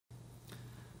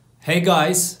Hey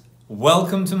guys,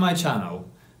 welcome to my channel.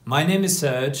 My name is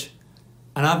Serge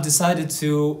and I've decided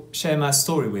to share my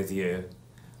story with you.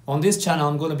 On this channel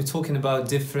I'm going to be talking about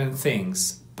different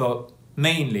things, but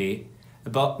mainly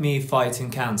about me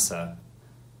fighting cancer.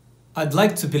 I'd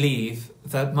like to believe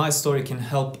that my story can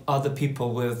help other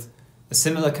people with a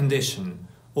similar condition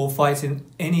or fighting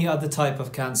any other type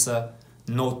of cancer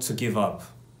not to give up.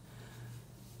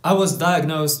 I was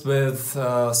diagnosed with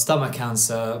stomach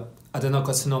cancer,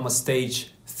 adenocarcinoma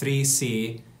stage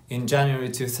 3C, in January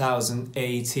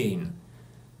 2018.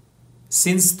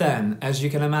 Since then, as you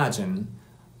can imagine,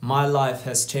 my life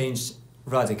has changed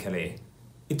radically.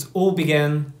 It all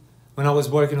began when I was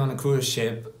working on a cruise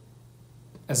ship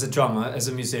as a drummer, as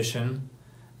a musician,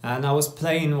 and I was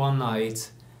playing one night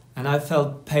and I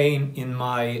felt pain in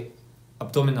my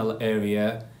abdominal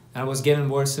area and it was getting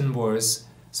worse and worse,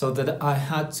 so that I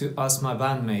had to ask my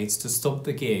bandmates to stop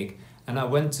the gig, and I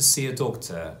went to see a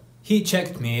doctor. He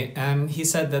checked me and he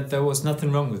said that there was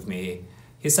nothing wrong with me.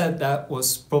 He said that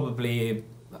was probably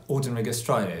ordinary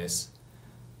gastritis.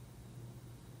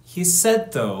 He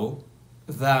said though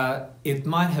that it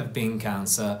might have been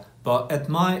cancer, but at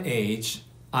my age,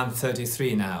 I'm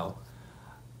 33 now,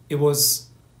 it was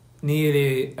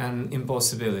nearly an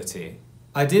impossibility.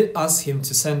 I did ask him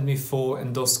to send me for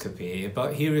endoscopy,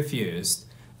 but he refused,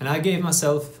 and I gave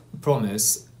myself a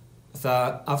promise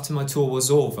that after my tour was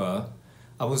over,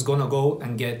 I was gonna go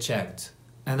and get checked,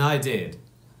 and I did.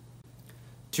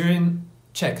 During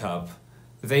checkup,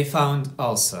 they found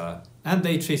ulcer, and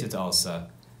they treated ulcer,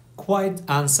 quite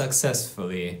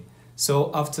unsuccessfully.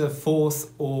 So after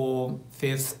fourth or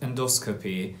fifth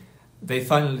endoscopy, they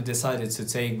finally decided to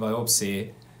take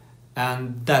biopsy,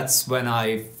 and that's when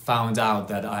I found out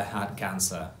that I had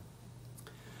cancer.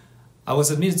 I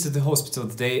was admitted to the hospital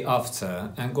the day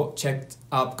after and got checked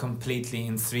up completely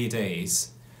in 3 days.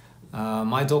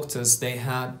 My doctors, they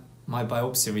had my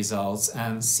biopsy results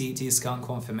and CT scan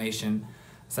confirmation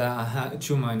that I had a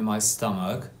tumor in my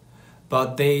stomach,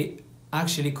 but they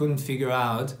actually couldn't figure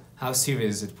out how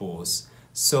serious it was.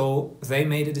 So they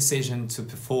made a decision to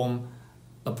perform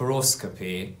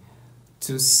laparoscopy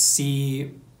to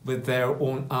see with their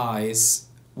own eyes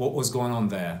what was going on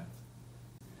there.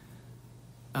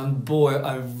 And boy,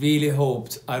 I really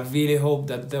hoped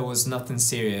that there was nothing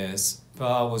serious,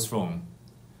 but I was wrong.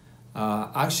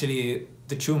 Actually,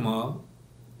 the tumor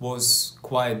was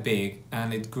quite big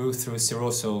and it grew through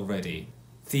cirrhosis already.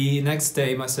 The next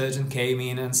day my surgeon came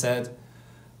in and said,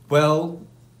 well,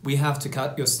 we have to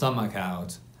cut your stomach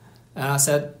out. And I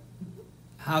said,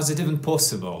 how's it even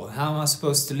possible? How am I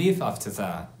supposed to live after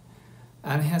that?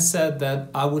 And he has said that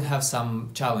I would have some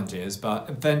challenges, but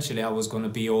eventually I was going to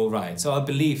be alright. So I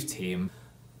believed him.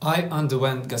 I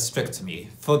underwent gastrectomy.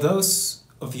 For those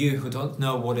of you who don't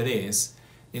know what it is,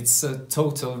 it's a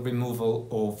total removal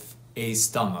of a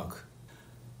stomach.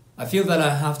 I feel that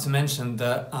I have to mention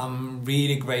that I'm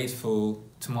really grateful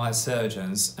to my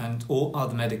surgeons and all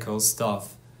other medical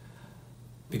staff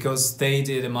because they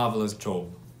did a marvelous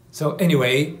job. So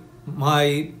anyway,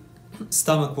 my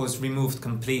stomach was removed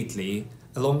completely,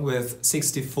 along with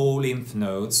 64 lymph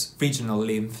nodes, regional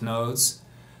lymph nodes,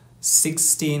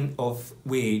 16 of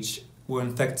which were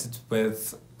infected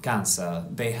with cancer.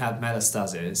 They had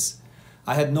metastasis.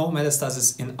 I had no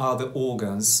metastasis in other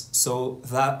organs, so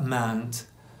that meant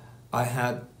I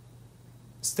had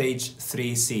stage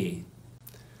 3C.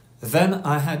 Then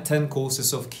I had 10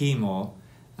 courses of chemo,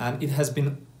 and it has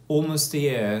been almost a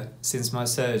year since my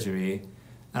surgery,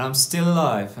 and I'm still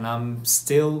alive and I'm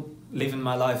still living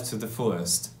my life to the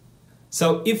fullest.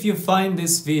 So if you find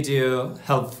this video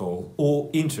helpful or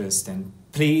interesting,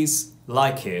 please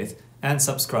like it and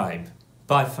subscribe.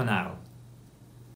 Bye for now.